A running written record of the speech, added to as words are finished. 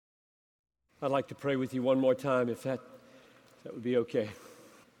I'd like to pray with you one more time, if that would be okay.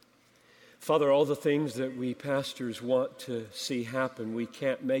 Father, all the things that we pastors want to see happen, we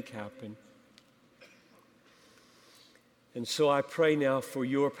can't make happen. And so I pray now for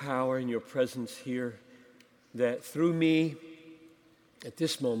your power and your presence here, that through me, at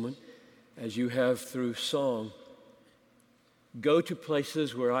this moment, as you have through song, go to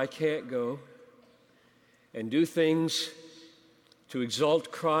places where I can't go and do things to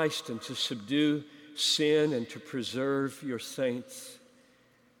exalt Christ and to subdue sin and to preserve your saints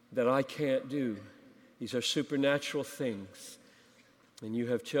that I can't do. These are supernatural things, and you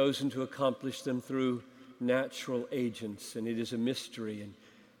have chosen to accomplish them through natural agents, and it is a mystery, and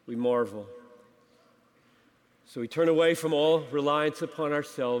we marvel. So we turn away from all reliance upon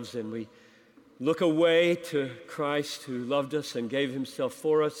ourselves, and we look away to Christ who loved us and gave himself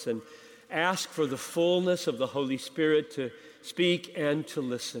for us, and ask for the fullness of the Holy Spirit to speak and to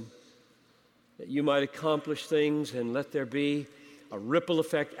listen, that you might accomplish things, and let there be a ripple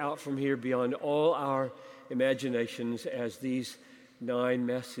effect out from here beyond all our imaginations as these 9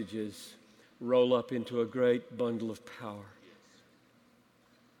 messages roll up into a great bundle of power.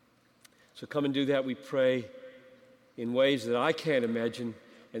 So come and do that, we pray, in ways that I can't imagine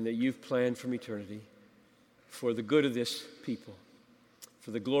and that you've planned from eternity, for the good of this people, for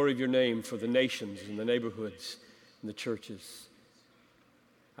the glory of your name, for the nations and the neighborhoods and the churches.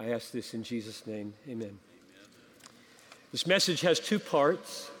 I ask this in Jesus' name, amen. This message has 2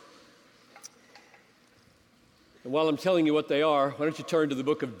 parts. And while I'm telling you what they are, why don't you turn to the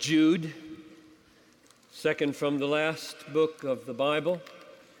book of Jude, second from the last book of the Bible. It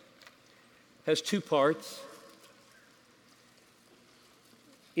has 2 parts.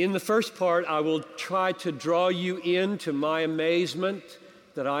 In the first part, I will try to draw you into my amazement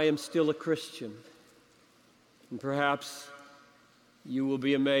that I am still a Christian. And perhaps you will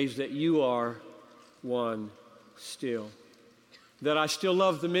be amazed that you are one still. That I still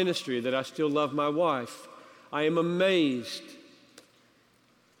love the ministry, that I still love my wife. I am amazed.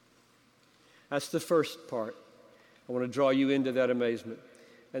 That's the first part. I want to draw you into that amazement.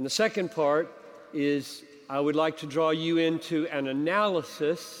 And the second part is I would like to draw you into an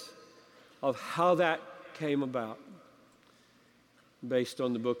analysis of how that came about, based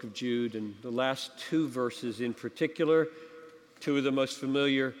on the book of Jude and the last 2 verses in particular, 2 of the most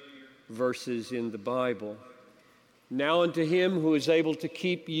familiar verses in the Bible. Now unto him who is able to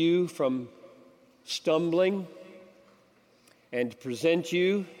keep you from stumbling and to present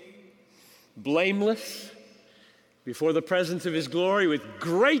you blameless before the presence of his glory with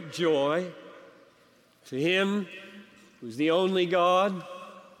great joy, to him who is the only God,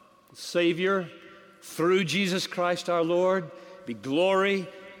 Savior, through Jesus Christ our Lord, be glory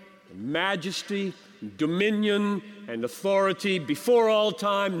and majesty and dominion and authority before all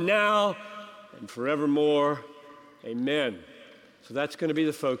time, now and forevermore. Amen. So that's going to be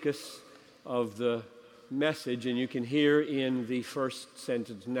the focus of the message, and you can hear in the first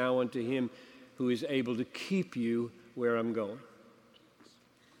sentence, now unto him who is able to keep you where I'm going.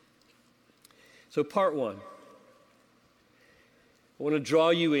 So part 1, I want to draw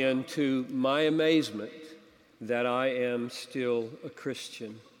you into my amazement that I am still a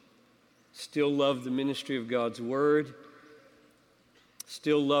Christian, still love the ministry of God's Word,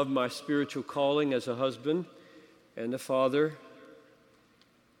 still love my spiritual calling as a husband and a father.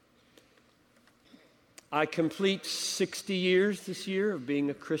 I complete 60 years this year of being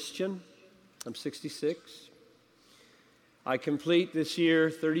a Christian. I'm 66. I complete this year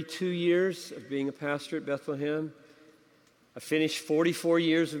 32 years of being a pastor at Bethlehem. I finished 44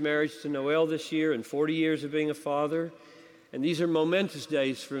 years of marriage to Noelle this year and 40 years of being a father. And these are momentous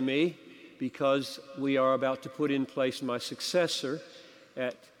days for me because we are about to put in place my successor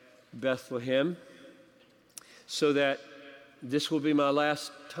at Bethlehem, so that this will be my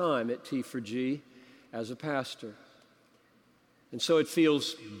last time at T4G as a pastor. And so it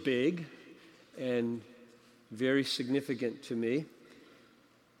feels big and very significant to me.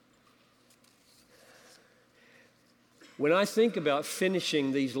 When I think about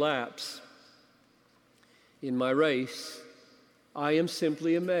finishing these laps in my race, I am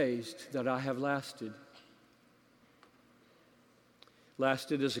simply amazed that I have lasted.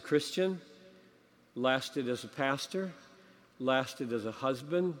 Lasted as a Christian, lasted as a pastor, lasted as a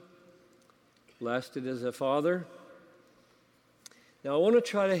husband, lasted as a father. Now I want to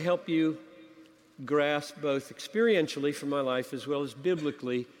try to help you grasp both experientially from my life as well as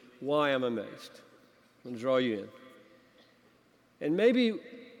biblically why I'm amazed. I'm going to draw you in. And maybe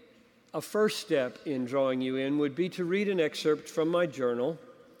a first step in drawing you in would be to read an excerpt from my journal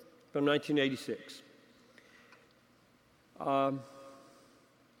from 1986.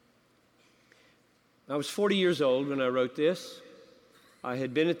 I was 40 years old when I wrote this. I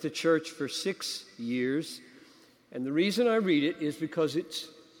had been at the church for 6 years, and the reason I read it is because it's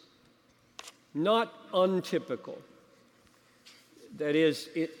not untypical. That is,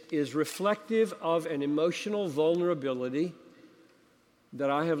 it is reflective of an emotional vulnerability that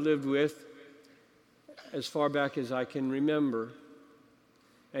I have lived with as far back as I can remember.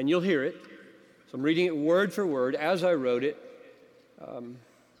 And you'll hear it. So I'm reading it word for word as I wrote it.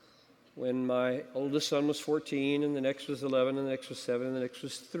 When my oldest son was 14, and the next was 11, and the next was 7, and the next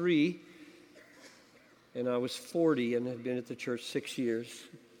was 3. And I was 40 and had been at the church 6 years.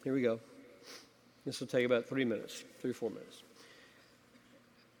 Here we go. This will take about 3 minutes, 3 or 4 minutes.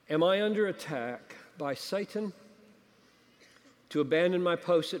 Am I under attack by Satan to abandon my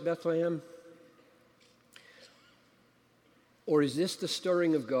post at Bethlehem? Or is this the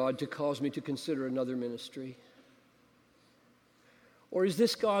stirring of God to cause me to consider another ministry? Or is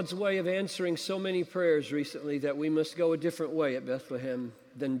this God's way of answering so many prayers recently that we must go a different way at Bethlehem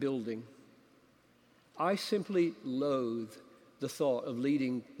than building? I simply loathe the thought of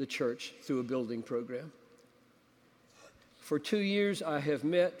leading the church through a building program. For 2 years, I have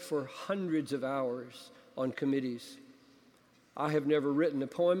met for hundreds of hours on committees. I have never written a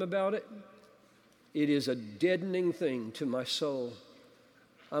poem about it. It is a deadening thing to my soul.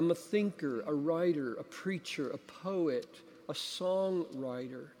 I'm a thinker, a writer, a preacher, a poet, a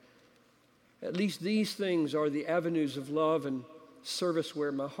songwriter. At least these things are the avenues of love and service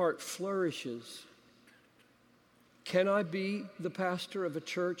where my heart flourishes. Can I be the pastor of a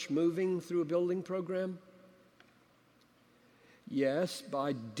church moving through a building program? Yes,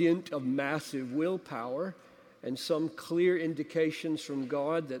 by dint of massive willpower and some clear indications from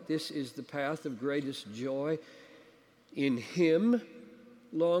God that this is the path of greatest joy in Him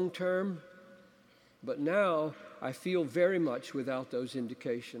long term. But now I feel very much without those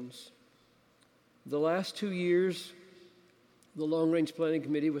indications. The last 2 years, the Long Range Planning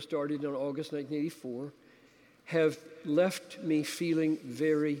Committee was started in August 1984, have left me feeling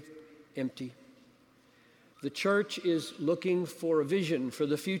very empty. The church is looking for a vision for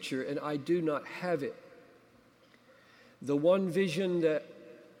the future, and I do not have it. The one vision that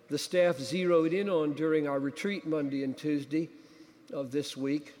the staff zeroed in on during our retreat Monday and Tuesday of this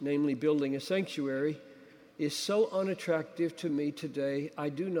week, namely building a sanctuary, is so unattractive to me today, I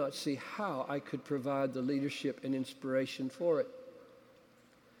do not see how I could provide the leadership and inspiration for it.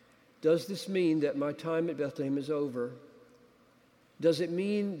 Does this mean that my time at Bethlehem is over? Does it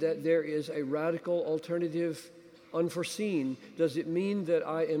mean that there is a radical alternative unforeseen? Does it mean that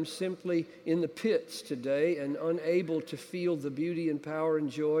I am simply in the pits today and unable to feel the beauty and power and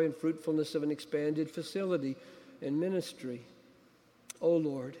joy and fruitfulness of an expanded facility and ministry? Oh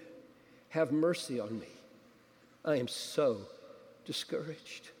Lord, have mercy on me. I am so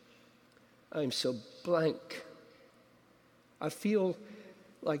discouraged. I am so blank. I feel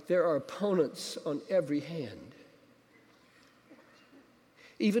like there are opponents on every hand.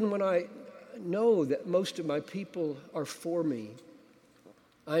 Even when I know that most of my people are for me,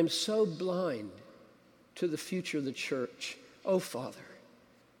 I'm so blind to the future of the church. Oh, Father,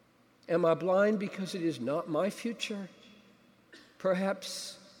 am I blind because it is not my future?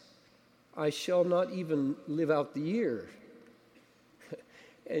 Perhaps I shall not even live out the year.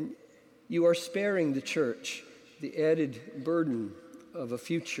 And you are sparing the church the added burden of a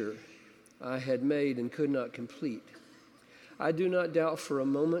future I had made and could not complete. I do not doubt for a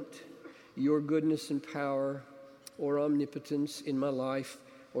moment your goodness and power or omnipotence in my life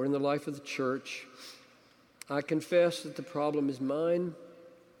or in the life of the church. I confess that the problem is mine,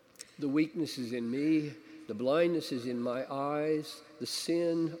 the weakness is in me, the blindness is in my eyes, the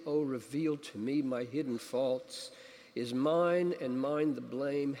sin, revealed to me, my hidden faults, is mine and mine the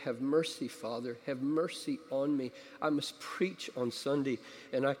blame. Have mercy, Father, have mercy on me. I must preach on Sunday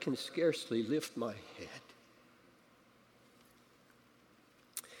and I can scarcely lift my head.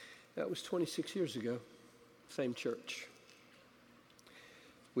 That was 26 years ago, same church.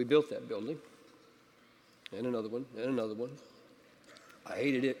 We built that building, and another one, and another one. I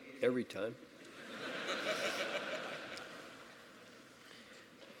hated it every time.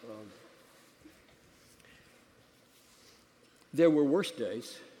 There were worse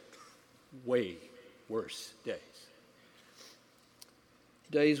days, way worse days.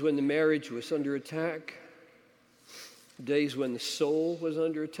 Days when the marriage was under attack, days when the soul was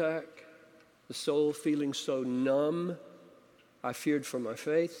under attack, the soul feeling so numb, I feared for my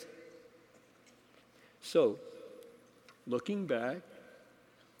faith. So, looking back,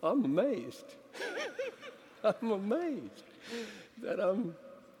 I'm amazed. I'm amazed that I'm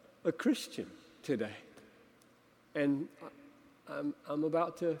a Christian today. And I'm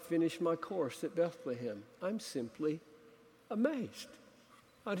about to finish my course at Bethlehem. I'm simply amazed.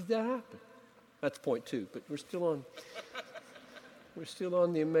 How did that happen? That's point 2, but we're still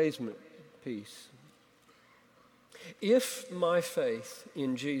on the amazement piece. If my faith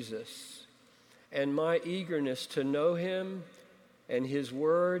in Jesus and my eagerness to know him and his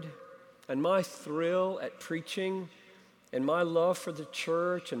word and my thrill at preaching and my love for the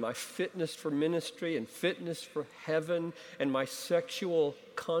church and my fitness for ministry and fitness for heaven and my sexual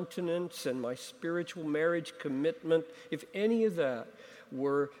continence and my spiritual marriage commitment, if any of that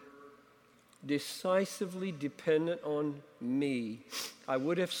were decisively dependent on me, I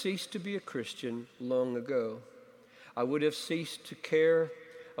would have ceased to be a Christian long ago. I would have ceased to care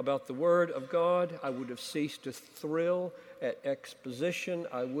about the Word of God. I would have ceased to thrill at exposition.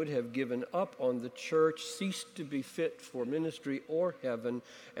 I would have given up on the church, ceased to be fit for ministry or heaven,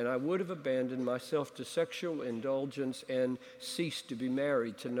 and I would have abandoned myself to sexual indulgence and ceased to be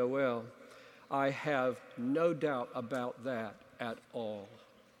married to Noel. I have no doubt about that at all.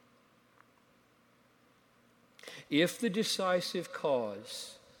 If the decisive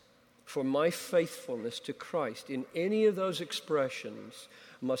cause for my faithfulness to Christ in any of those expressions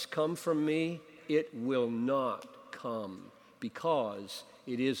must come from me, it will not come because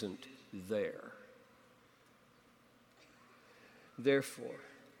it isn't there. Therefore,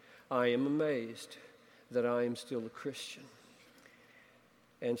 I am amazed that I am still a Christian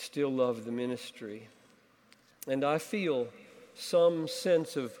and still love the ministry. And I feel some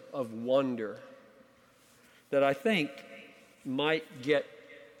sense of wonder that I think might get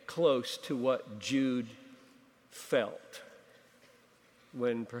close to what Jude felt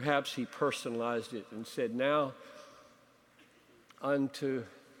when perhaps he personalized it and said, now unto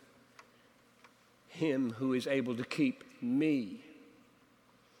him who is able to keep me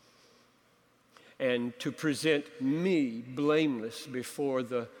and to present me blameless before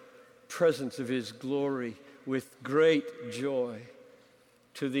the presence of his glory with great joy,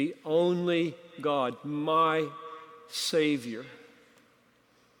 to the only God, my Savior,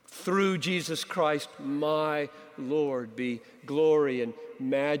 through Jesus Christ, my Lord, be glory and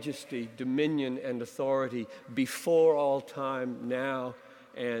majesty, dominion and authority before all time, now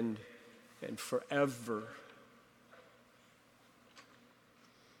and forever.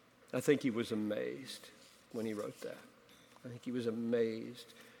 I think he was amazed when he wrote that. I think he was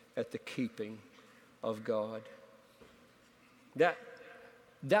amazed at the keeping of God.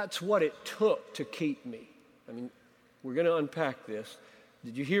 That's what it took to keep me. I mean, we're going to unpack this.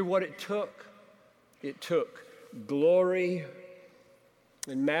 Did you hear what it took? It took glory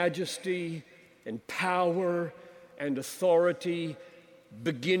and majesty and power and authority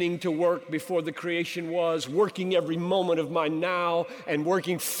beginning to work before the creation was, working every moment of my now and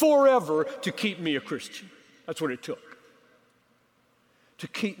working forever to keep me a Christian. That's what it took. To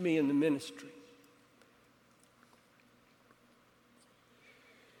keep me in the ministry.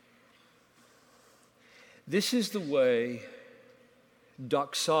 This is the way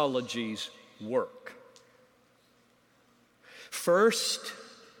doxologies work. First,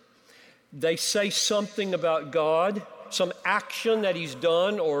 they say something about God, some action that he's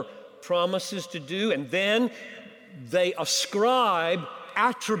done or promises to do, and then they ascribe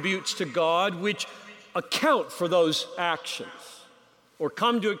attributes to God which account for those actions or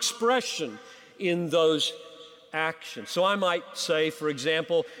come to expression in those actions. So I might say, for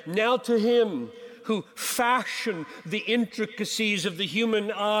example, now to him who fashioned the intricacies of the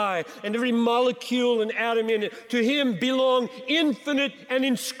human eye and every molecule and atom in it, to him belong infinite and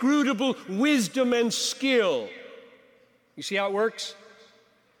inscrutable wisdom and skill. You see how it works?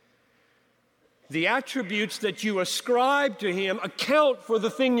 The attributes that you ascribe to him account for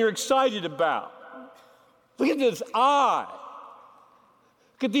the thing you're excited about. Look at this eye.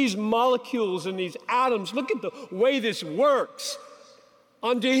 Look at these molecules and these atoms. Look at the way this works.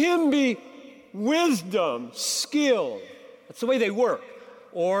 Unto him be wisdom, skill. That's the way they work.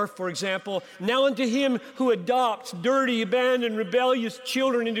 Or, for example, now unto him who adopts dirty, abandoned, rebellious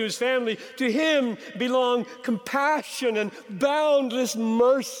children into his family, to him belong compassion and boundless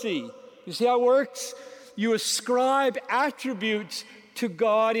mercy. You see how it works? You ascribe attributes to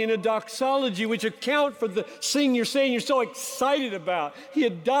God in a doxology which account for the thing you're saying you're so excited about. He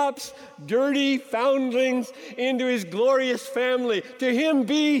adopts dirty foundlings into his glorious family. To him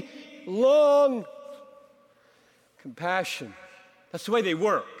be long compassion. That's the way they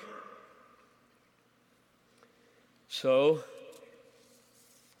work. So,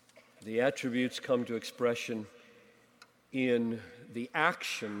 the attributes come to expression in the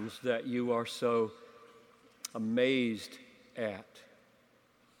actions that you are so amazed at.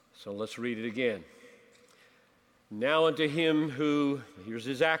 So let's read it again. Now unto him who, here's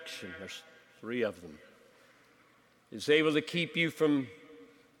his action, there's three of them, is able to keep you from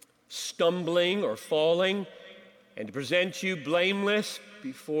stumbling or falling, and to present you blameless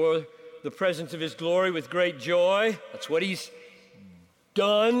before the presence of his glory with great joy. That's what he's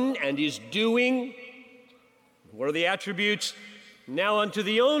done and is doing. What are the attributes? Now unto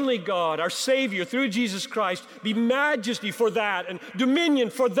the only God, our Savior, through Jesus Christ, be majesty for that, and dominion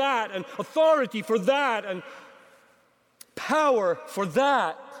for that, and authority for that, and power for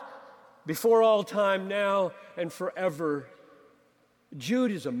that, before all time, now and forever.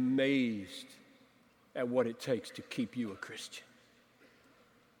 Jude is amazed at what it takes to keep you a Christian.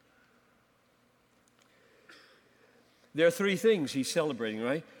 There are three things he's celebrating,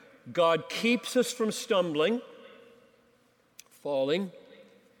 right? God keeps us from stumbling, falling.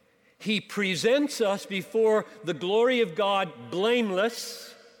 He presents us before the glory of God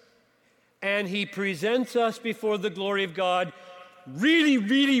blameless, and he presents us before the glory of God really,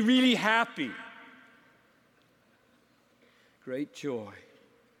 really, really happy. Great joy.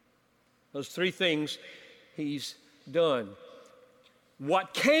 Those three things he's done.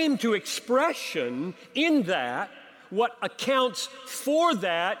 What came to expression in that, what accounts for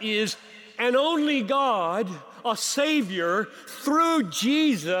that, is an only God, a Savior, through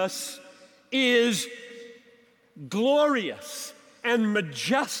Jesus, is glorious and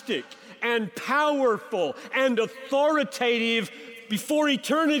majestic and powerful and authoritative before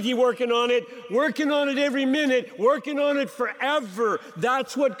eternity, working on it every minute, working on it forever.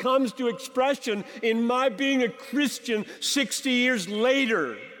 That's what comes to expression in my being a Christian 60 years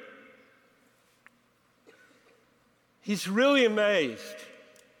later. He's really amazed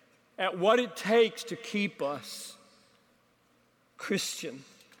at what it takes to keep us Christian,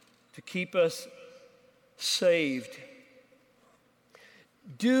 to keep us saved.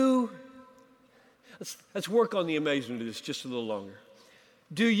 Let's work on the amazement of this just a little longer.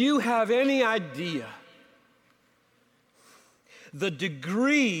 Do you have any idea the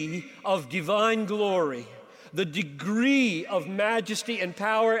degree of divine glory, the degree of majesty and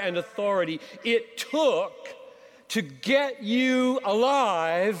power and authority it took to get you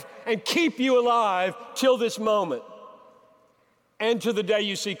alive and keep you alive till this moment and to the day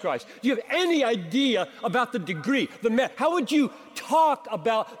you see Christ? Do you have any idea about the degree? How would you talk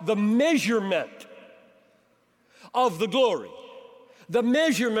about the measurement of the glory, the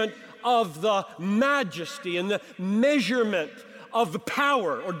measurement of the majesty, and the measurement of the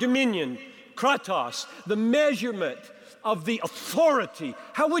power or dominion, kratos, the measurement of the authority?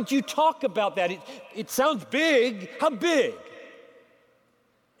 How would you talk about that? It sounds big. How big?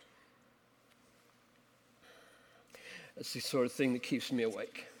 That's the sort of thing that keeps me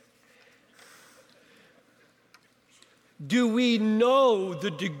awake. Do we know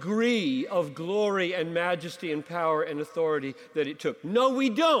the degree of glory and majesty and power and authority that it took? No, we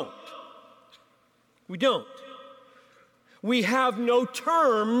don't. We don't. We have no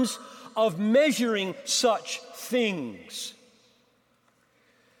terms of measuring such things.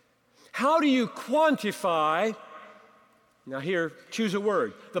 How do you quantify, now here, choose a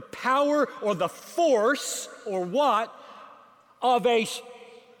word, the power or the force or what of a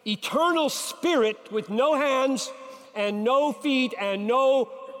eternal spirit with no hands and no feet and no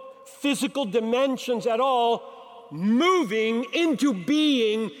physical dimensions at all, moving into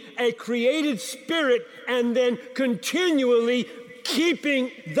being a created spirit and then continually keeping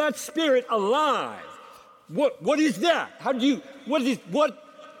that spirit alive? What is that? How do you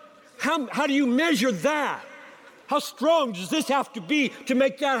measure that? How strong does this have to be to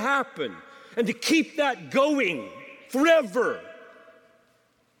make that happen and to keep that going forever?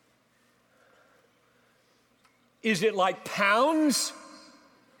 Is it like pounds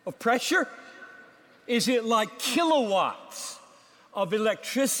of pressure? Is it like kilowatts of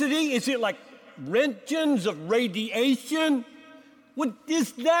electricity? Is it like roentgens of radiation? What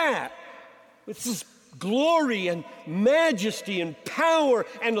is that? It's this glory and majesty and power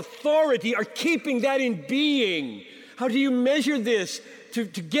and authority are keeping that in being. How do you measure this to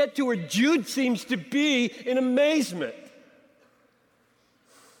get to where Jude seems to be in amazement?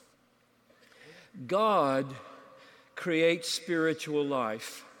 God creates spiritual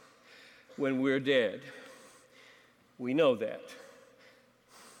life when we're dead. We know that.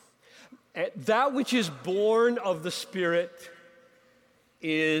 That which is born of the Spirit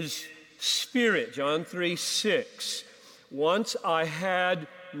is spirit. John 3:6. Once I had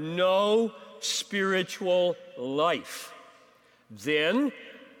no spiritual life. Then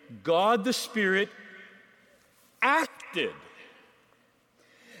God the Spirit acted.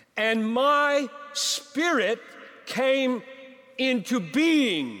 And my spirit came into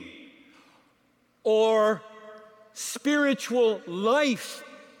being, or spiritual life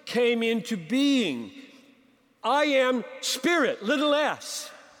came into being. I am spirit, little s.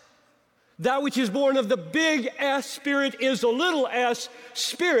 That which is born of the big S spirit is a little s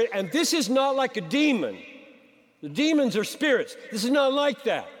spirit. And this is not like a demon. The demons are spirits. This is not like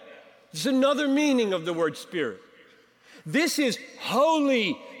that. This is another meaning of the word spirit. This is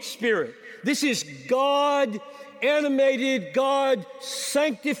Holy Spirit. This is God animated, God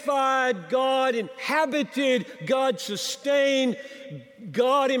sanctified, God inhabited, God sustained,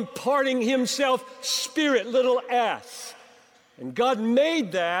 God imparting himself, spirit, little s. And God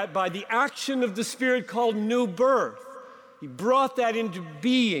made that by the action of the Spirit called new birth. He brought that into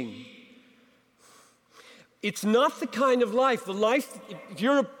being. It's not the kind of life, if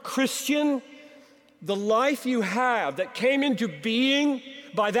you're a Christian, the life you have that came into being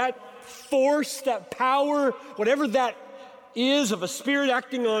by that force, that power, whatever that is of a spirit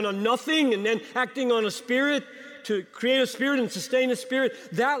acting on a nothing and then acting on a spirit to create a spirit and sustain a spirit,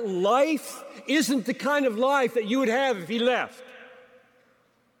 that life isn't the kind of life that you would have if he left.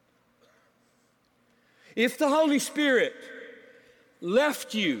 If the Holy Spirit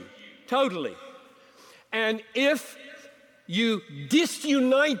left you totally, and if you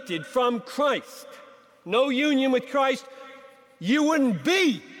disunited from Christ, no union with Christ, you wouldn't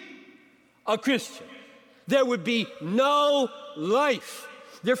be a Christian. There would be no life.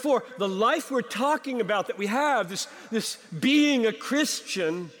 Therefore, the life we're talking about that we have, this being a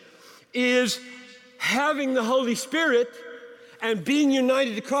Christian, is having the Holy Spirit and being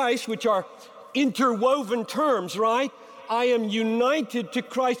united to Christ, which are interwoven terms, right? I am united to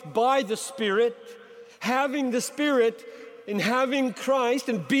Christ by the Spirit. Having the Spirit and having Christ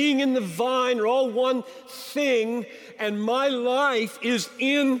and being in the vine are all one thing, and my life is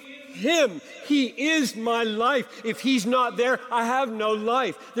in him. He is my life. If he's not there, I have no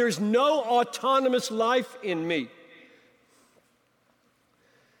life. There's no autonomous life in me.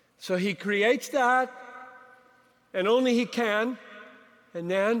 So he creates that, and only he can, and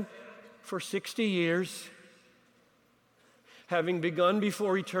then for 60 years, having begun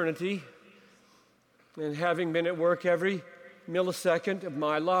before eternity and having been at work every millisecond of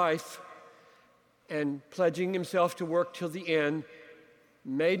my life and pledging himself to work till the end,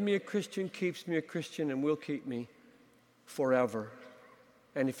 made me a Christian, keeps me a Christian, and will keep me forever.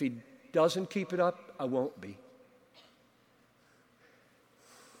 And if he doesn't keep it up, I won't be.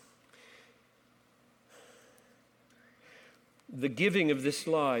 The giving of this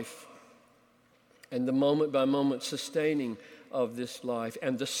life and the moment-by-moment sustaining of this life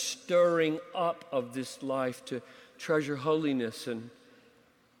and the stirring up of this life to treasure holiness and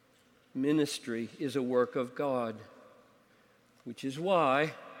ministry is a work of God, which is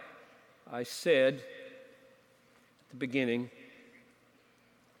why I said at the beginning,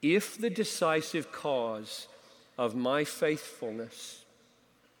 if the decisive cause of my faithfulness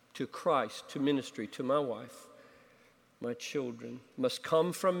to Christ, to ministry, to my wife, my children, must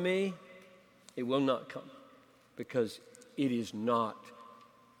come from me, it will not come, because it is not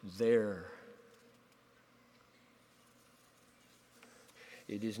there.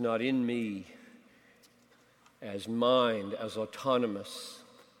 It is not in me as mind, as autonomous,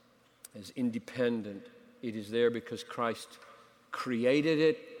 as independent. It is there because Christ created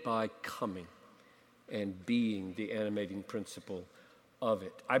it by coming and being the animating principle of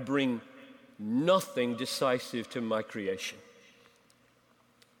it. I bring nothing decisive to my creation.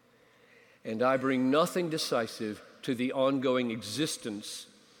 And I bring nothing decisive to the ongoing existence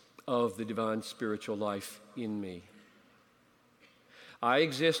of the divine spiritual life in me. I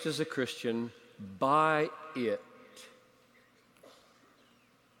exist as a Christian by it.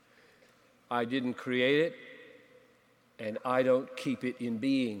 I didn't create it, and I don't keep it in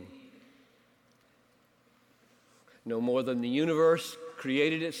being. No more than the universe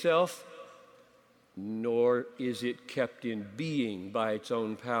created itself, nor is it kept in being by its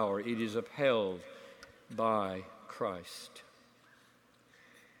own power. It is upheld by Christ.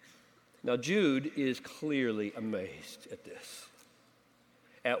 Now, Jude is clearly amazed at this,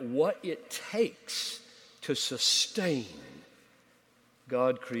 at what it takes to sustain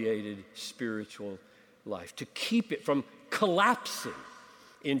God-created spiritual life, to keep it from collapsing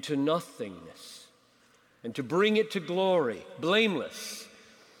into nothingness, and to bring it to glory, blameless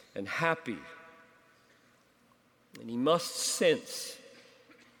and happy. And he must sense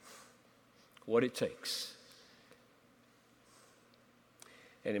what it takes.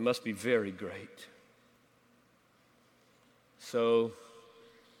 And it must be very great. So,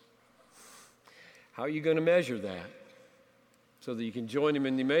 how are you going to measure that so that you can join him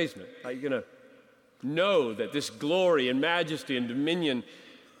in the amazement? How are you going to know that this glory and majesty and dominion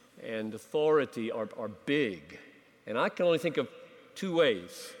and authority are big And I can only think of two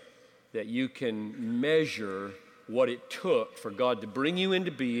ways that you can measure what it took for God to bring you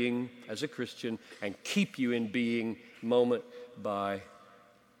into being as a Christian and keep you in being moment by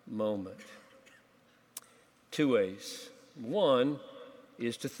moment. Two ways. One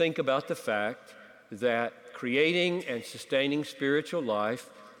is to think about the fact that creating and sustaining spiritual life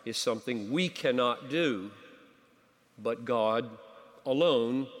is something we cannot do, but God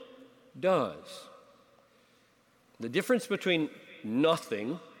alone does. The difference between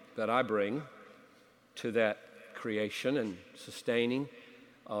nothing that I bring to that creation and sustaining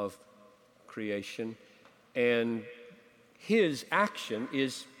of creation and His action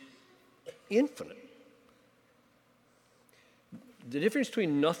is infinite. The difference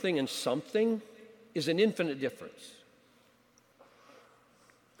between nothing and something is an infinite difference.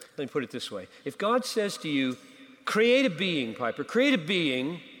 Let me put it this way. If God says to you, create a being, Piper, create a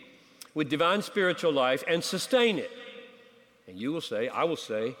being with divine spiritual life and sustain it, and you will say, I will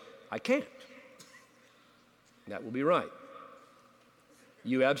say, I can't. That will be right.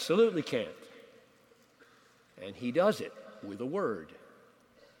 You absolutely can't. And He does it with a word.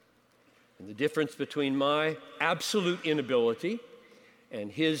 And the difference between my absolute inability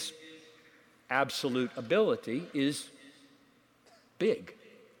and His absolute ability is big.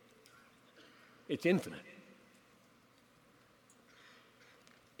 It's infinite.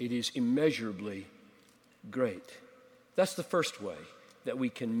 It is immeasurably great. That's the first way that we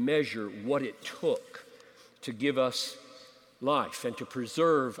can measure what it took to give us life and to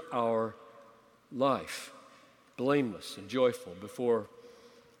preserve our life blameless and joyful before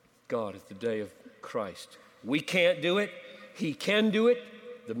God at the day of Christ. We can't do it. He can do it.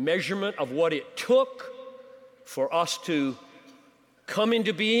 The measurement of what it took for us to come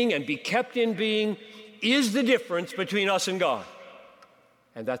into being and be kept in being is the difference between us and God.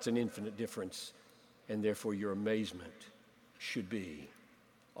 And that's an infinite difference, and therefore your amazement should be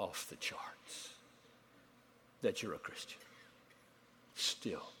off the charts that you're a Christian.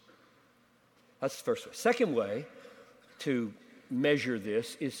 Still. That's the first way. Second way to measure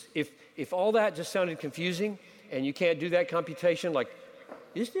this is if all that just sounded confusing and you can't do that computation, like,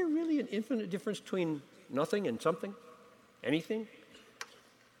 is there really an infinite difference between nothing and something? Anything?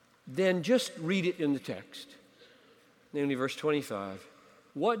 Then just read it in the text. Namely, verse 25.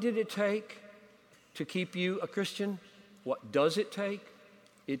 What did it take to keep you a Christian? What does it take?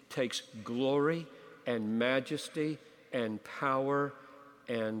 It takes glory and majesty and power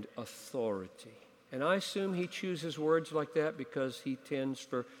and authority. And I assume He chooses words like that because He tends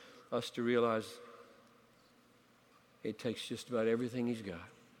for us to realize it takes just about everything He's got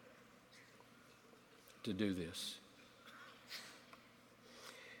to do this.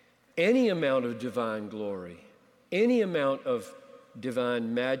 Any amount of divine glory, any amount of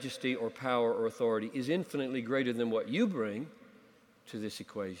divine majesty or power or authority is infinitely greater than what you bring to this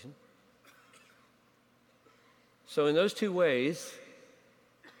equation. So in those two ways,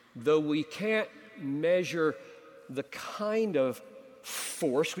 though we can't measure the kind of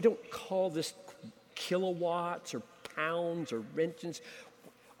force, we don't call this kilowatts or pounds or inches,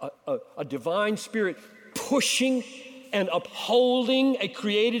 a divine spirit pushing and upholding a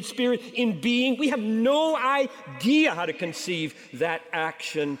created spirit in being. We have no idea how to conceive that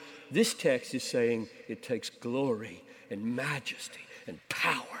action. This text is saying it takes glory and majesty and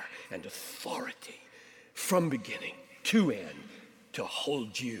power and authority from beginning to end to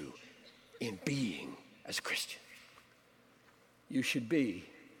hold you in being as a Christian. You should be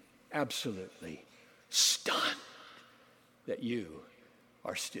absolutely stunned that you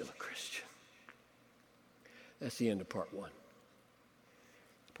are still a Christian. That's the end of part one.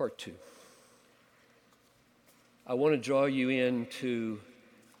 Part two. I want to draw you into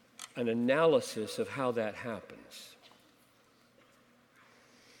an analysis of how that happens.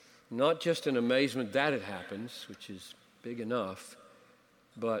 Not just an amazement that it happens, which is big enough,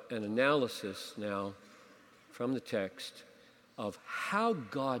 but an analysis now from the text of how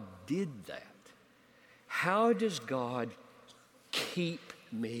God did that. How does God keep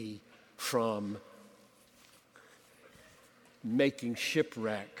me from making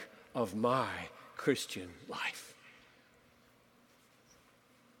shipwreck of my Christian life?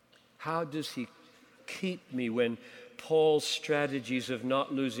 How does He keep me when Paul's strategies of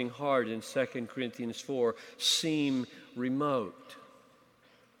not losing heart in 2 Corinthians 4 seem remote?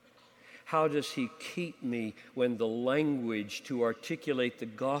 How does He keep me when the language to articulate the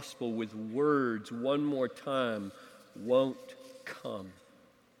gospel with words one more time won't come?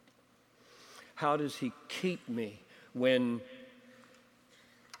 How does He keep me when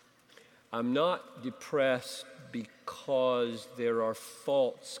I'm not depressed because there are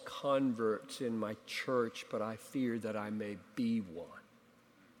false converts in my church, but I fear that I may be one.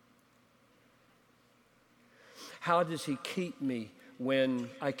 How does he keep me when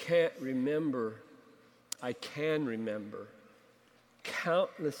I can't remember? I can remember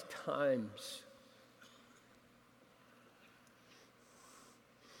countless times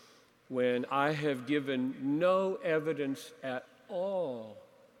when I have given no evidence at all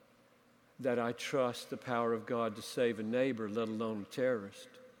that I trust the power of God to save a neighbor, let alone a terrorist.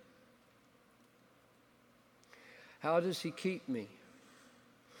 How does he keep me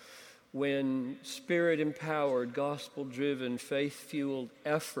when spirit-empowered, gospel-driven, faith-fueled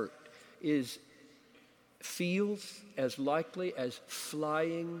effort feels as likely as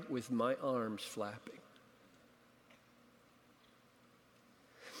flying with my arms flapping?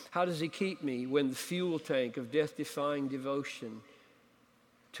 How does he keep me when the fuel tank of death-defying devotion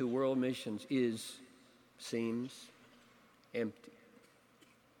to world missions seems empty?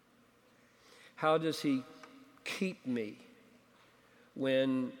 How does he keep me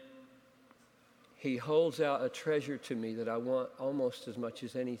when he holds out a treasure to me that I want almost as much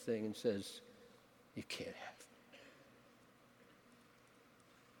as anything and says, you can't have it?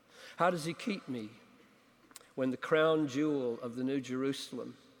 How does he keep me when the crown jewel of the New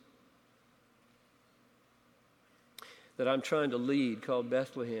Jerusalem that I'm trying to lead, called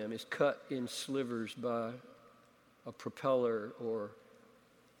Bethlehem, is cut in slivers by a propeller or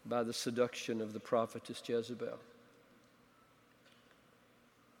by the seduction of the prophetess Jezebel?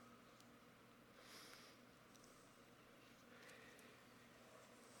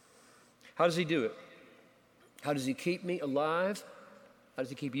 How does he do it? How does he keep me alive? How does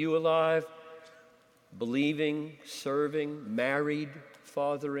he keep you alive? Believing, serving, married,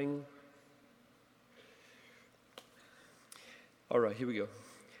 fathering. All right, here we go.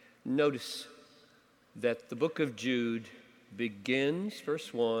 Notice that the book of Jude begins,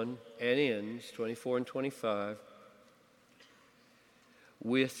 verse 1, and ends, 24 and 25,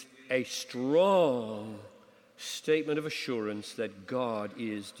 with a strong statement of assurance that God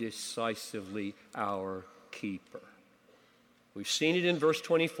is decisively our keeper. We've seen it in verse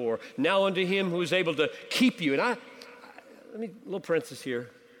 24. Now unto him who is able to keep you. And let me, little parenthesis here.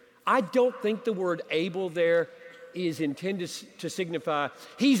 I don't think the word able there is intended to signify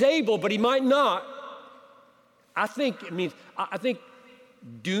he's able, but he might not. I think it means,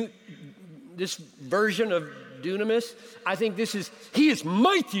 this version of dunamis, I think he is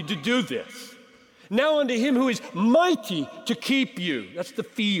mighty to do this. Now unto him who is mighty to keep you. That's the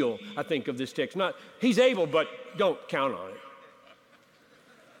feel, I think, of this text. Not, he's able, but don't count on it.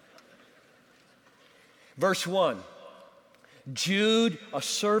 Verse 1, Jude, a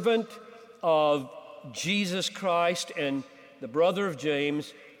servant of Jesus Christ and the brother of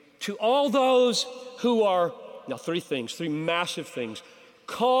James, to all those who are, now three massive things,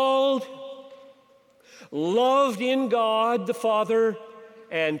 called, loved in God the Father,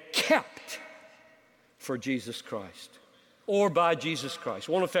 and kept for Jesus Christ, or by Jesus Christ.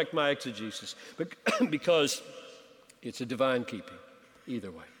 Won't affect my exegesis, but because it's a divine keeping,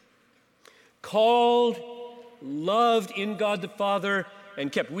 either way. Called, loved in God the Father,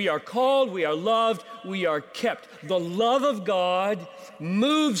 and kept. We are called, we are loved, we are kept. The love of God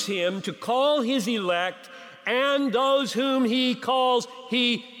moves him to call his elect, and those whom he calls,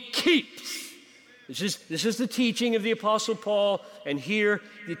 he keeps. This is the teaching of the Apostle Paul, and here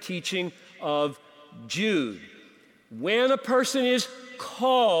the teaching of Jude. When a person is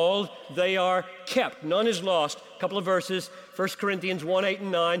called, they are kept. None is lost. A couple of verses, 1 Corinthians 1, 8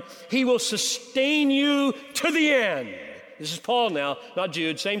 and 9. He will sustain you to the end. This is Paul now, not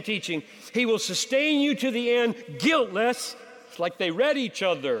Jude, same teaching. He will sustain you to the end, guiltless. It's like they read each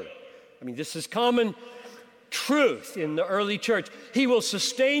other. I mean, this is common truth in the early church. He will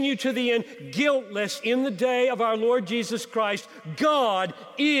sustain you to the end, guiltless in the day of our Lord Jesus Christ. God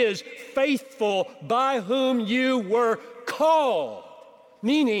is faithful, by whom you were called.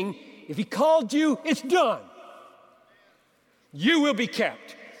 Meaning, if he called you, it's done. You will be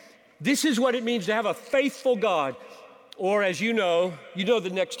kept. This is what it means to have a faithful God. Or as you know the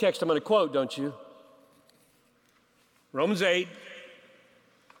next text I'm going to quote, don't you? Romans 8.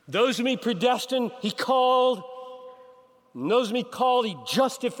 Those whom he predestined, he called. And those whom he called, he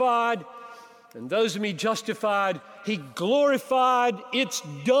justified. And those whom he justified, he glorified. It's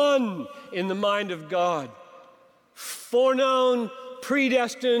done in the mind of God. Foreknown,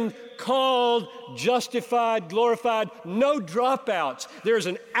 predestined, called, justified, glorified, no dropouts. There's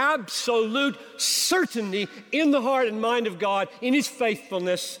an absolute certainty in the heart and mind of God, in his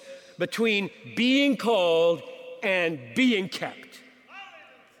faithfulness, between being called and being kept.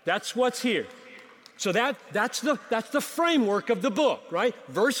 That's what's here. So that's the framework of the book, right?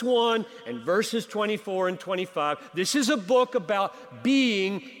 Verse 1 and verses 24 and 25. This is a book about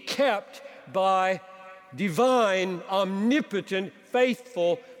being kept by divine, omnipotent,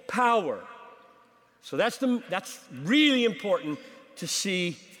 faithful power. So that's really important to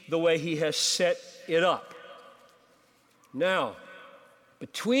see the way he has set it up. Now,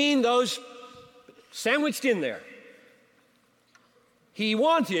 between those sandwiched in there, he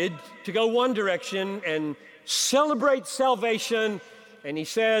wanted to go one direction and celebrate salvation, and he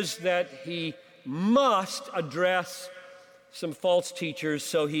says that he must address some false teachers,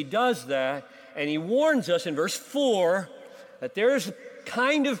 so he does that, and he warns us in verse 4 that there is a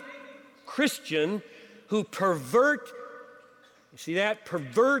kind of Christian who pervert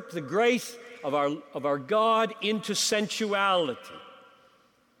the grace of our God into sensuality.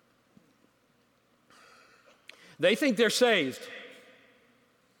 They think they're saved.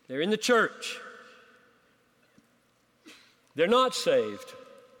 They're in the church. They're not saved.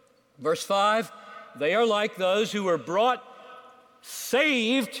 Verse 5, they are like those who were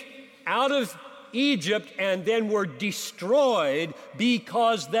saved out of Egypt and then were destroyed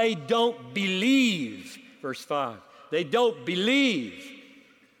because they don't believe. Verse 5, they don't believe.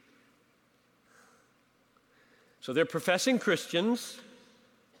 So they're professing Christians,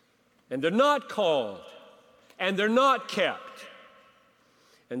 and they're not called, and they're not kept.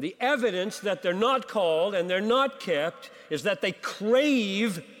 And the evidence that they're not called and they're not kept is that they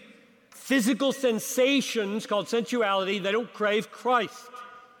crave physical sensations called sensuality. They don't crave Christ.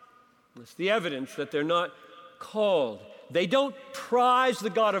 That's the evidence that they're not called. They don't prize the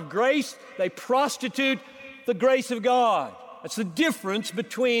God of grace. They prostitute the grace of God. That's the difference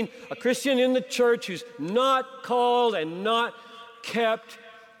between a Christian in the church who's not called and not kept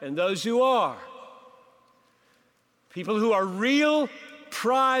and those who are. People who are real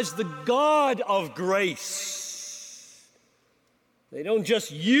prize the God of grace. They don't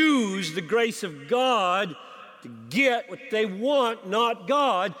just use the grace of God to get what they want, not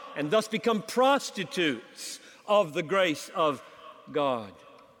God, and thus become prostitutes of the grace of God.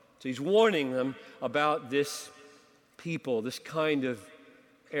 So he's warning them about this people, this kind of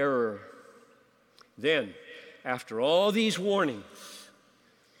error. Then, after all these warnings,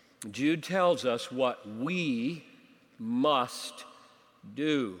 Jude tells us what we must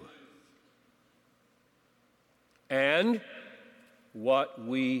do and what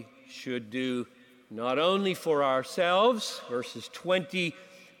we should do not only for ourselves, verses 20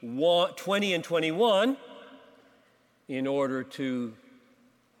 and 21, in order to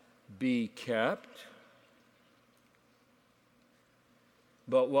be kept,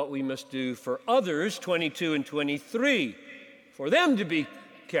 but what we must do for others, 22 and 23, for them to be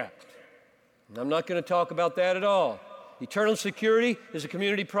kept. And I'm not going to talk about that at all. Eternal security is a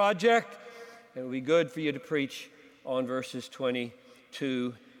community project, and it will be good for you to preach on verses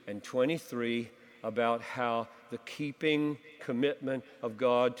 22 and 23 about how the keeping commitment of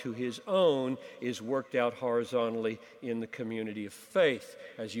God to his own is worked out horizontally in the community of faith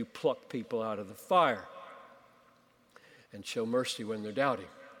as you pluck people out of the fire and show mercy when they're doubting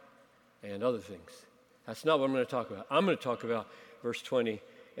and other things. That's not what I'm going to talk about. I'm going to talk about verse 20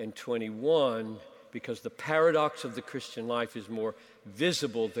 and 21 because the paradox of the Christian life is more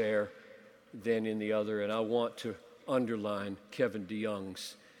visible there than in the other, and I want to underline Kevin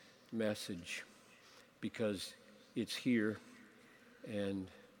DeYoung's message because it's here and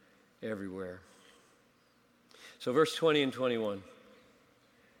everywhere. So verse 20 and 21.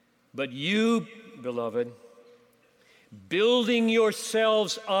 But you, beloved, building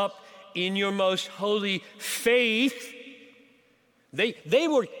yourselves up in your most holy faith. They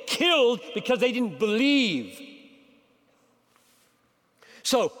were killed because they didn't believe.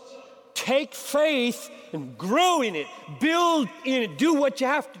 So take faith and grow in it, build in it, do what you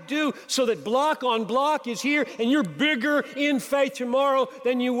have to do so that block on block is here and you're bigger in faith tomorrow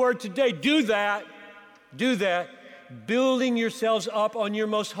than you were today. Do that, building yourselves up on your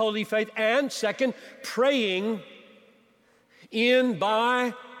most holy faith. And second, praying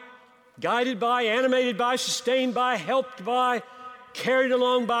by, guided by, animated by, sustained by, helped by, carried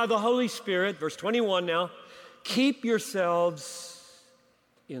along by the Holy Spirit. Verse 21 now. Keep yourselves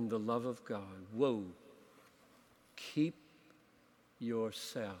in the love of God. Whoa. Keep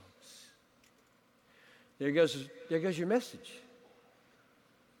yourselves. There goes your message.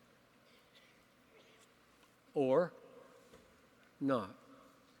 Or not.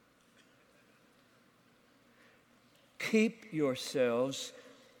 Keep yourselves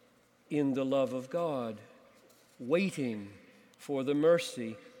in the love of God, waiting for the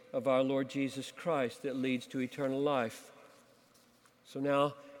mercy of our Lord Jesus Christ that leads to eternal life. So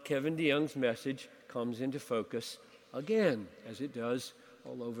now Kevin DeYoung's message comes into focus again, as it does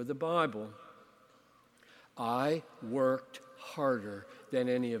all over the Bible. I worked harder than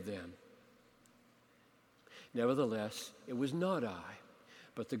any of them. Nevertheless, it was not I,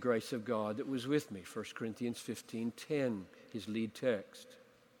 but the grace of God that was with me. 1 Corinthians 15:10, his lead text.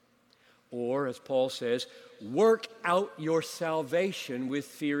 Or, as Paul says, work out your salvation with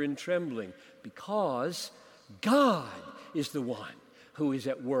fear and trembling, because God is the one who is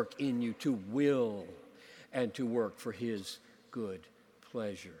at work in you to will and to work for his good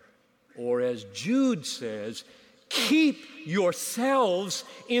pleasure. Or as Jude says, keep yourselves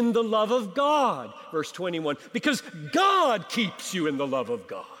in the love of God, verse 21, because God keeps you in the love of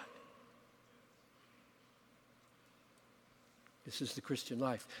God. This is the Christian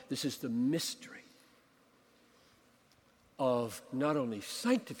life. This is the mystery of not only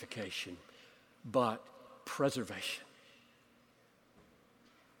sanctification, but preservation.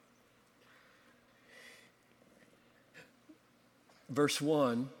 Verse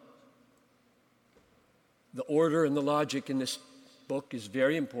 1, the order and the logic in this book is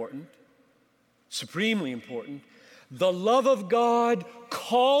very important, supremely important. The love of God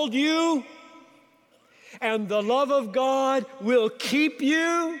called you, and the love of God will keep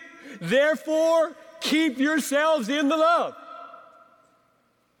you. Therefore, keep yourselves in the love.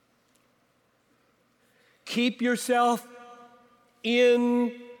 Keep yourself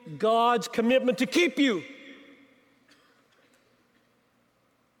in God's commitment to keep you.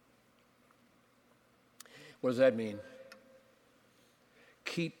 What does that mean?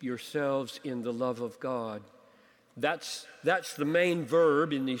 Keep yourselves in the love of God. That's the main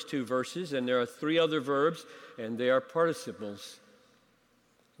verb in these two verses, and there are three other verbs, and they are participles,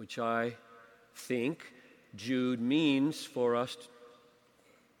 which I think Jude means for us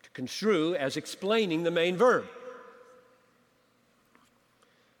to construe as explaining the main verb.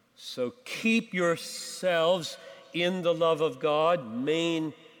 So keep yourselves in the love of God,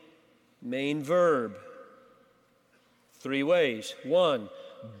 main verb. Three ways. One,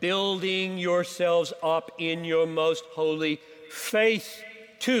 building yourselves up in your most holy faith.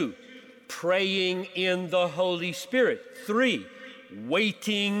 Two, praying in the Holy Spirit. Three,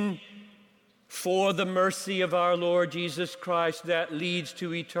 waiting for the mercy of our Lord Jesus Christ that leads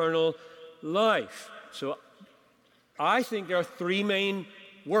to eternal life. So I think there are three main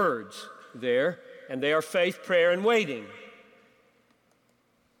words there, and they are faith, prayer, and waiting.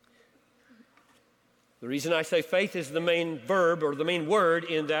 The reason I say faith is the main verb or the main word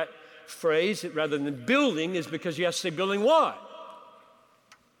in that phrase rather than building is because you have to say building what?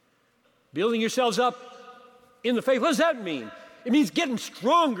 Building yourselves up in the faith. What does that mean? It means getting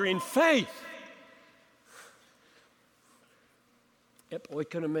stronger in faith.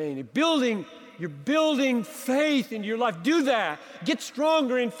 You're building faith into your life. Do that. Get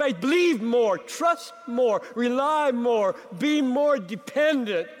stronger in faith. Believe more. Trust more. Rely more. Be more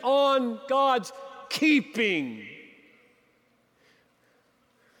dependent on God's keeping.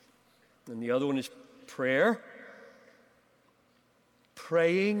 And the other one is prayer.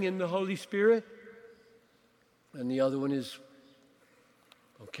 Praying in the Holy Spirit. And the other one is,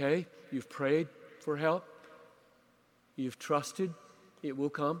 okay, you've prayed for help. You've trusted it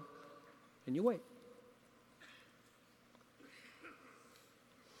will come. And you wait.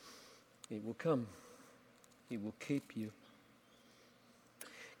 It will come. It will keep you.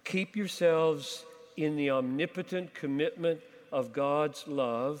 Keep yourselves in the omnipotent commitment of God's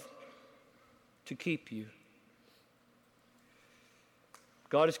love to keep you.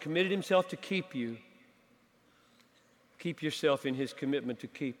 God has committed himself to keep you. Keep yourself in his commitment to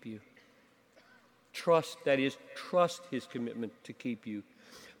keep you. Trust his commitment to keep you.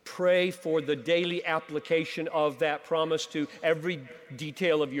 Pray for the daily application of that promise to every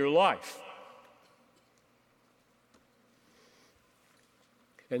detail of your life.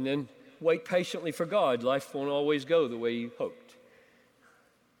 And then wait patiently for God. Life won't always go the way you hoped.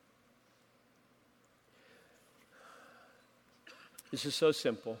 This is so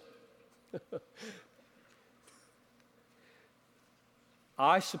simple.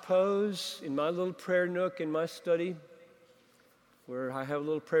 I suppose in my little prayer nook in my study, where I have a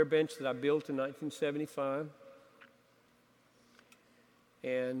little prayer bench that I built in 1975,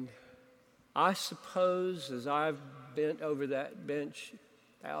 and I suppose as I've bent over that bench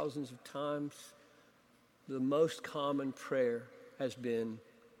thousands of times, the most common prayer has been,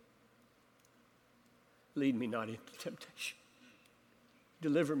 lead me not into temptation.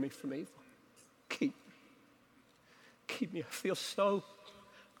 Deliver me from evil. Keep me. I feel so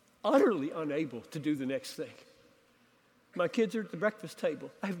utterly unable to do the next thing. My kids are at the breakfast table.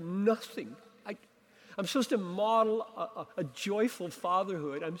 I have nothing. I'm supposed to model a joyful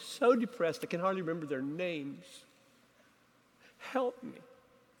fatherhood. I'm so depressed I can hardly remember their names. Help me.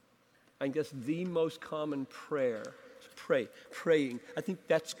 I guess the most common prayer is praying. I think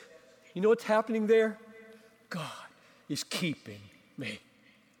that's, you know what's happening there? God is keeping me.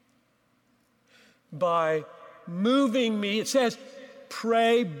 By moving me, it says,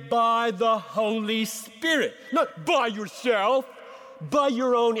 pray by the Holy Spirit. Not by yourself, by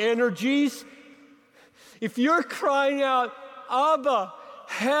your own energies. If you're crying out, Abba,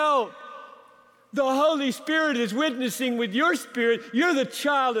 help, the Holy Spirit is witnessing with your spirit. You're the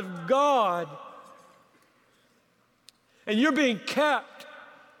child of God. And you're being kept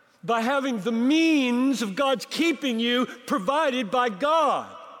by having the means of God's keeping you provided by God.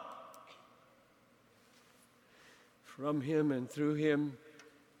 From Him and through Him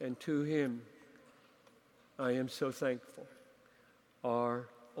and to Him, I am so thankful, are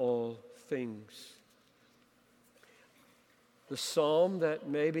all things. The psalm that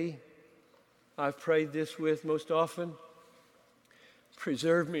maybe I've prayed this with most often,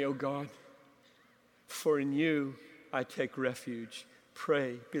 preserve me, O God, for in you I take refuge.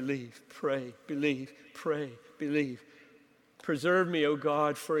 Pray, believe, pray, believe, pray, believe. Preserve me, O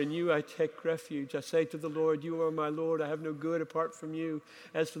God, for in you I take refuge. I say to the Lord, you are my Lord. I have no good apart from you.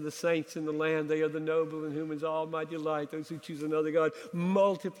 As for the saints in the land, they are the noble in whom is all my delight. Those who choose another God,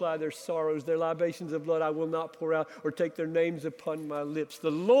 multiply their sorrows. Their libations of blood I will not pour out or take their names upon my lips. The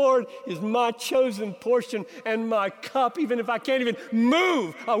Lord is my chosen portion and my cup. Even if I can't even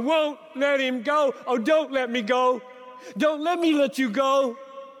move, I won't let Him go. Oh, don't let me go. Don't let me let you go.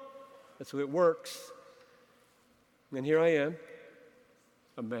 That's the way it works. And here I am,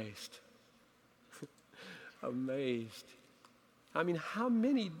 amazed. Amazed. I mean, how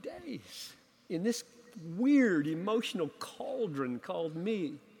many days in this weird emotional cauldron called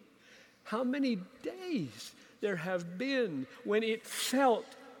me, how many days there have been when it felt,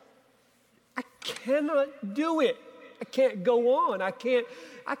 I cannot do it. I can't go on. I can't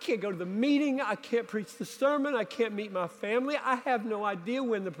go to the meeting. I can't preach the sermon. I can't meet my family. I have no idea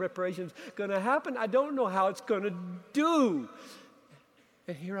when the preparation's going to happen. I don't know how it's going to do.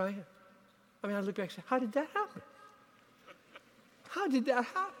 And here I am. I mean, I look back and say, how did that happen? How did that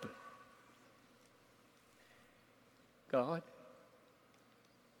happen? God,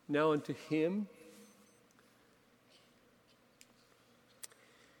 now unto Him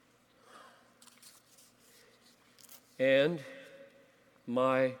and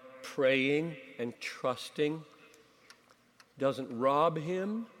my praying and trusting doesn't rob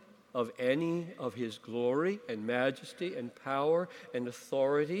Him of any of His glory and majesty and power and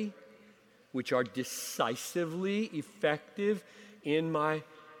authority, which are decisively effective in my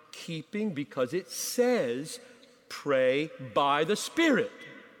keeping, because it says, pray by the Spirit.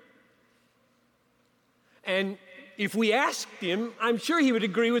 And if we asked Him, I'm sure He would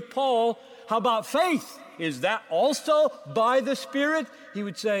agree with Paul, how about faith? Is that also by the Spirit? He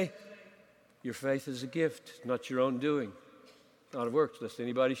would say, your faith is a gift, it's not your own doing, not of works, lest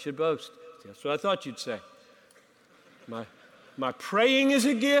anybody should boast. That's what I thought you'd say. My praying is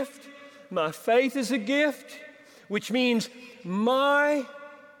a gift, my faith is a gift, which means my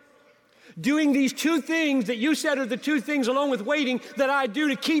doing these two things that you said are the two things, along with waiting, that I do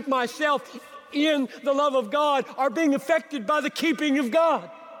to keep myself in the love of God, are being affected by the keeping of God.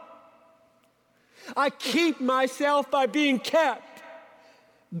 I keep myself by being kept.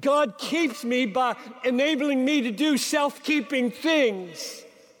 God keeps me by enabling me to do self-keeping things.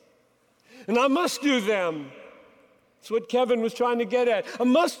 And I must do them. That's what Kevin was trying to get at. I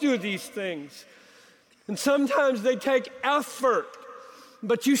must do these things. And sometimes they take effort.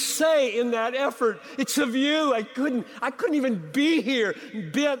 But you say in that effort, it's of you. I couldn't even be here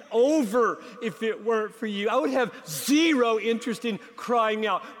bent over if it weren't for you. I would have zero interest in crying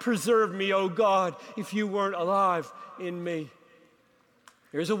out, preserve me, O God, if you weren't alive in me.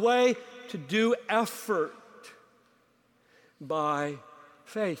 There's a way to do effort by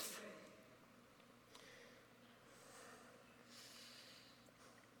faith.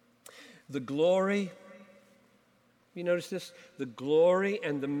 The glory, you notice this? The glory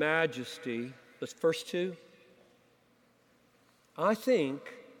and the majesty, those first two, I think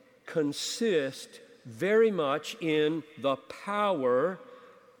consist very much in the power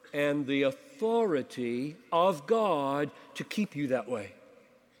and the authority of God to keep you that way.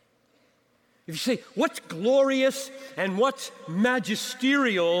 If you say, what's glorious and what's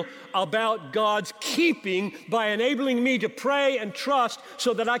magisterial about God's keeping by enabling me to pray and trust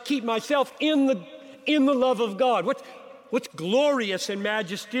so that I keep myself in the love of God? What's glorious and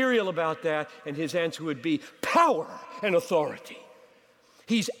magisterial about that? And his answer would be power and authority.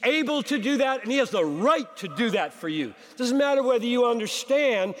 He's able to do that, and he has the right to do that for you. It doesn't matter whether you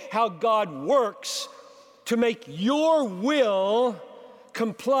understand how God works to make your will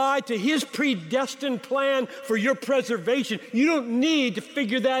comply to his predestined plan for your preservation. You don't need to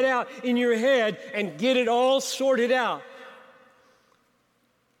figure that out in your head and get it all sorted out.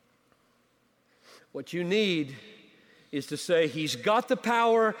 What you need is to say, he's got the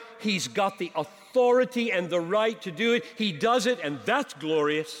power, he's got the authority and the right to do it. He does it, and that's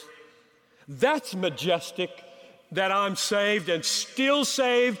glorious. That's majestic, that I'm saved and still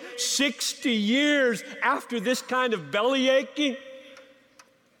saved 60 years after this kind of belly aching,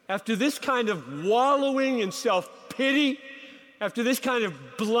 after this kind of wallowing in self-pity, after this kind of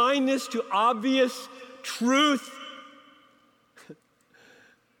blindness to obvious truth.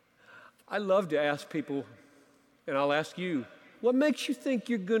 I love to ask people, and I'll ask you, what makes you think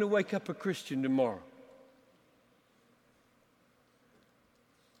you're going to wake up a Christian tomorrow?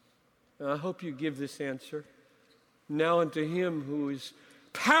 And I hope you give this answer. Now unto him who is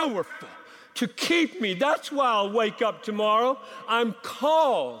powerful to keep me. That's why I'll wake up tomorrow. I'm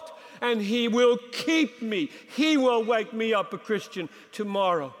called, and he will keep me. He will wake me up a Christian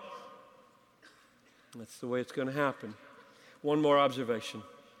tomorrow. That's the way it's going to happen. One more observation.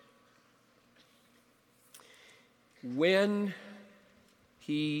 When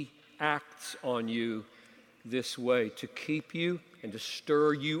he acts on you this way, to keep you and to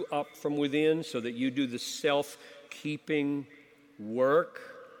stir you up from within so that you do the self-keeping work,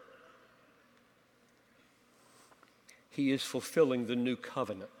 he is fulfilling the new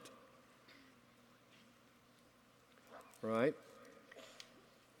covenant. Right?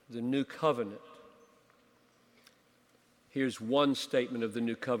 The new covenant. Here's one statement of the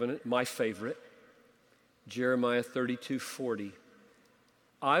new covenant, my favorite. Jeremiah 32:40.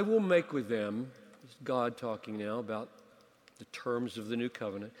 I will make with them, this is God talking now about the terms of the new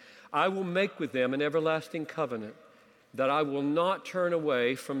covenant. I will make with them an everlasting covenant, that I will not turn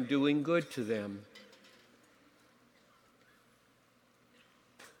away from doing good to them.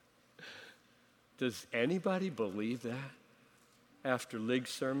 Does anybody believe that after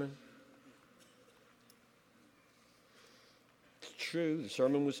Lig's sermon? It's true. The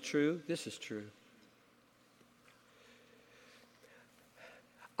sermon was true. This is true.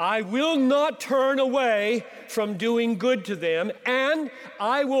 I will not turn away from doing good to them, and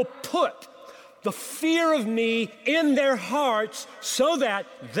I will put the fear of me in their hearts so that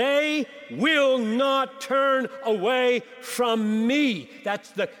they will not turn away from me.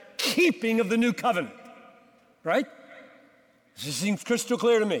 That's the keeping of the new covenant, right? This seems crystal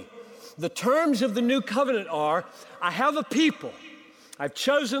clear to me. The terms of the new covenant are, I have a people. I've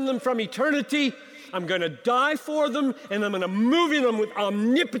chosen them from eternity. I'm going to die for them, and I'm going to move in them with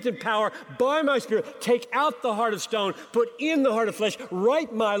omnipotent power by my Spirit, take out the heart of stone, put in the heart of flesh,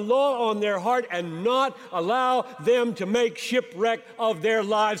 write my law on their heart, and not allow them to make shipwreck of their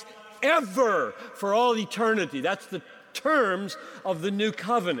lives ever for all eternity. That's the terms of the new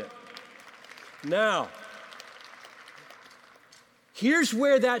covenant. Now, here's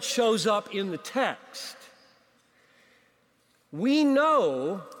where that shows up in the text. We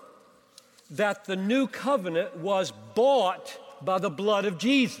know that the new covenant was bought by the blood of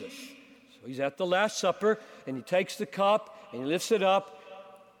Jesus. So he's at the Last Supper, and he takes the cup, and he lifts it up.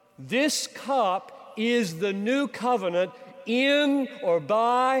 This cup is the new covenant in or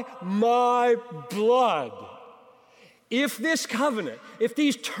by my blood. If this covenant, if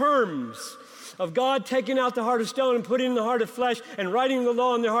these terms of God taking out the heart of stone and putting in the heart of flesh and writing the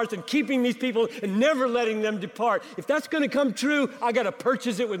law in their hearts and keeping these people and never letting them depart, if that's going to come true, I got to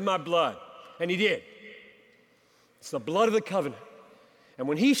purchase it with my blood. And he did. It's the blood of the covenant. And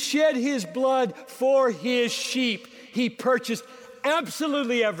when he shed his blood for his sheep, he purchased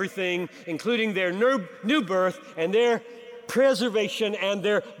absolutely everything, including their new birth and their preservation and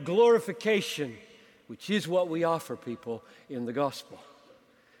their glorification, which is what we offer people in the gospel.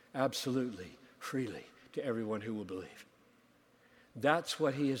 Absolutely, freely, to everyone who will believe. That's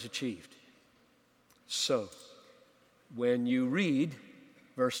what he has achieved. So, when you read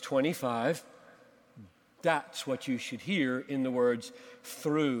verse 25, that's what you should hear in the words,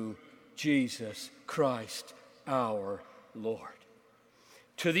 through Jesus Christ our Lord.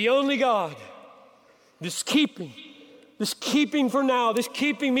 To the only God, this keeping for now, this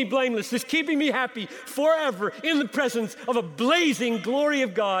keeping me blameless, this keeping me happy forever in the presence of a blazing glory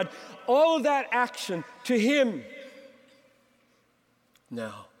of God, all of that action to him.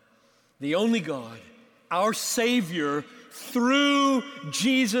 Now, the only God, our Savior, through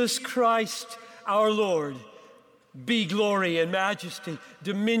Jesus Christ our Lord, be glory and majesty,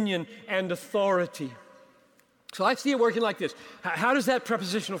 dominion and authority. So I see it working like this. How does that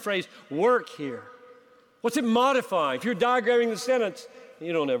prepositional phrase work here? What's it modifying? If you're diagramming the sentence,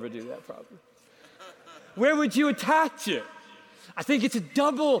 you don't ever do that probably. Where would you attach it? I think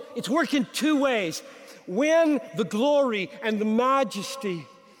it's working two ways. When the glory and the majesty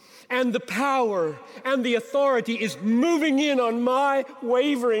and the power and the authority is moving in on my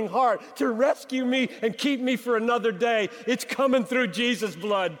wavering heart to rescue me and keep me for another day, it's coming through Jesus'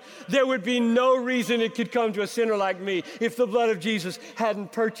 blood. There would be no reason it could come to a sinner like me if the blood of Jesus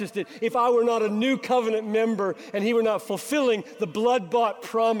hadn't purchased it, if I were not a new covenant member and he were not fulfilling the blood-bought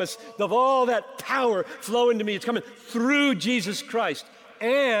promise of all that power flowing to me. It's coming through Jesus Christ.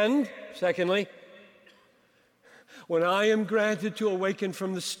 And, secondly, when I am granted to awaken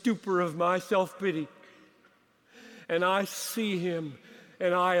from the stupor of my self-pity, and I see him,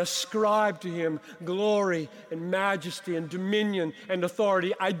 and I ascribe to him glory and majesty and dominion and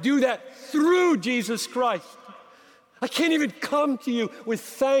authority, I do that through Jesus Christ. I can't even come to you with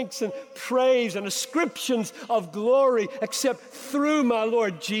thanks and praise and ascriptions of glory except through my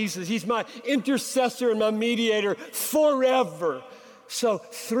Lord Jesus. He's my intercessor and my mediator forever. So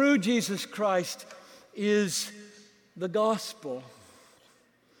through Jesus Christ is the gospel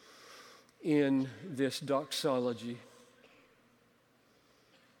in this doxology.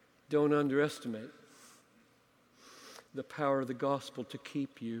 Don't underestimate the power of the gospel to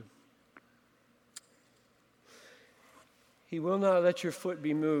keep you. He will not let your foot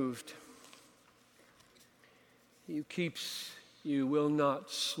be moved. He who keeps you will not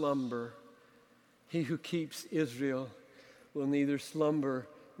slumber. He who keeps Israel will neither slumber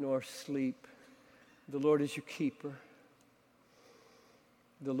nor sleep. The Lord is your keeper.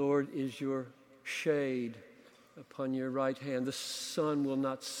 The Lord is your shade upon your right hand. The sun will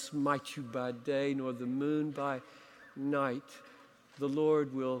not smite you by day, nor the moon by night. The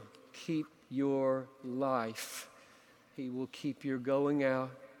Lord will keep your life. He will keep your going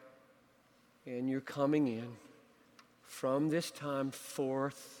out and your coming in from this time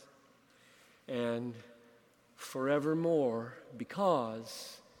forth and forevermore,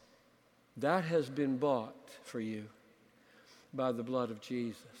 because that has been bought for you by the blood of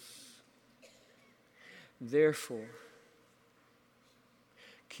Jesus. Therefore,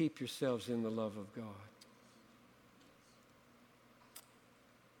 keep yourselves in the love of God.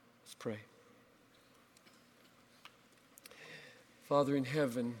 Let's pray. Father in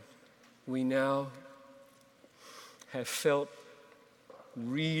heaven, we now have felt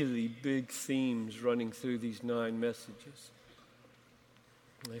really big themes running through these 9 messages.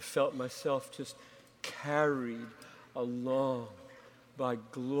 I felt myself just carried along by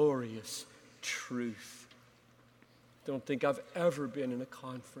glorious truth. Don't think I've ever been in a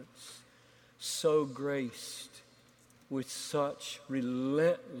conference so graced with such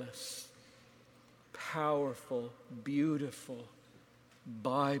relentless, powerful, beautiful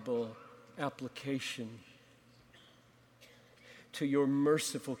Bible application to your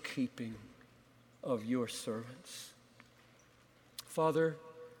merciful keeping of your servants. Father,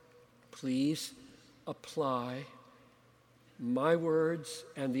 please apply my words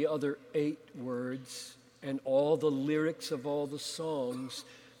and the other 8 words and all the lyrics of all the songs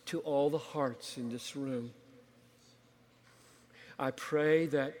to all the hearts in this room. I pray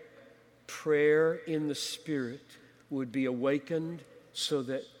that prayer in the Spirit would be awakened so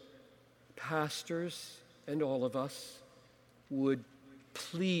that pastors and all of us would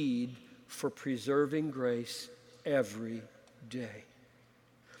plead for preserving grace every day.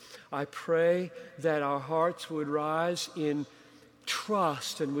 I pray that our hearts would rise in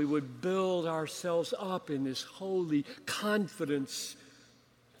trust and we would build ourselves up in this holy confidence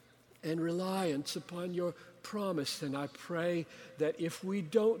and reliance upon your promise. And I pray that if we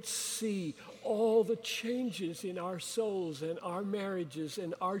don't see all the changes in our souls and our marriages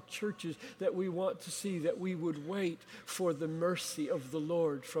and our churches that we want to see, that we would wait for the mercy of the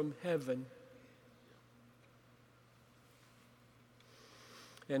Lord from heaven.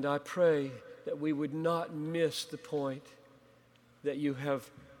 And I pray that we would not miss the point that you have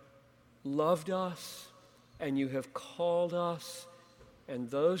loved us and you have called us, and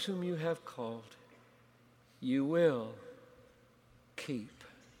those whom you have called, you will keep.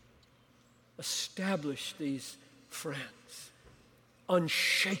 Establish these friends,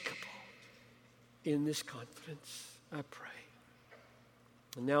 unshakable in this confidence, I pray.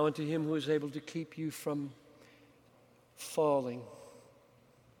 And now unto him who is able to keep you from falling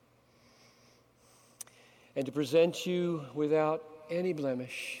and to present you without any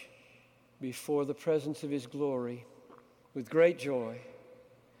blemish before the presence of his glory with great joy,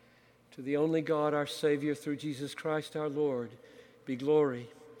 to the only God, our Savior, through Jesus Christ our Lord, be glory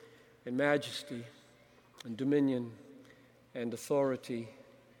and majesty and dominion and authority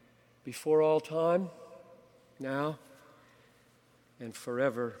before all time, now, and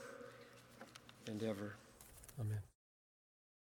forever and ever. Amen.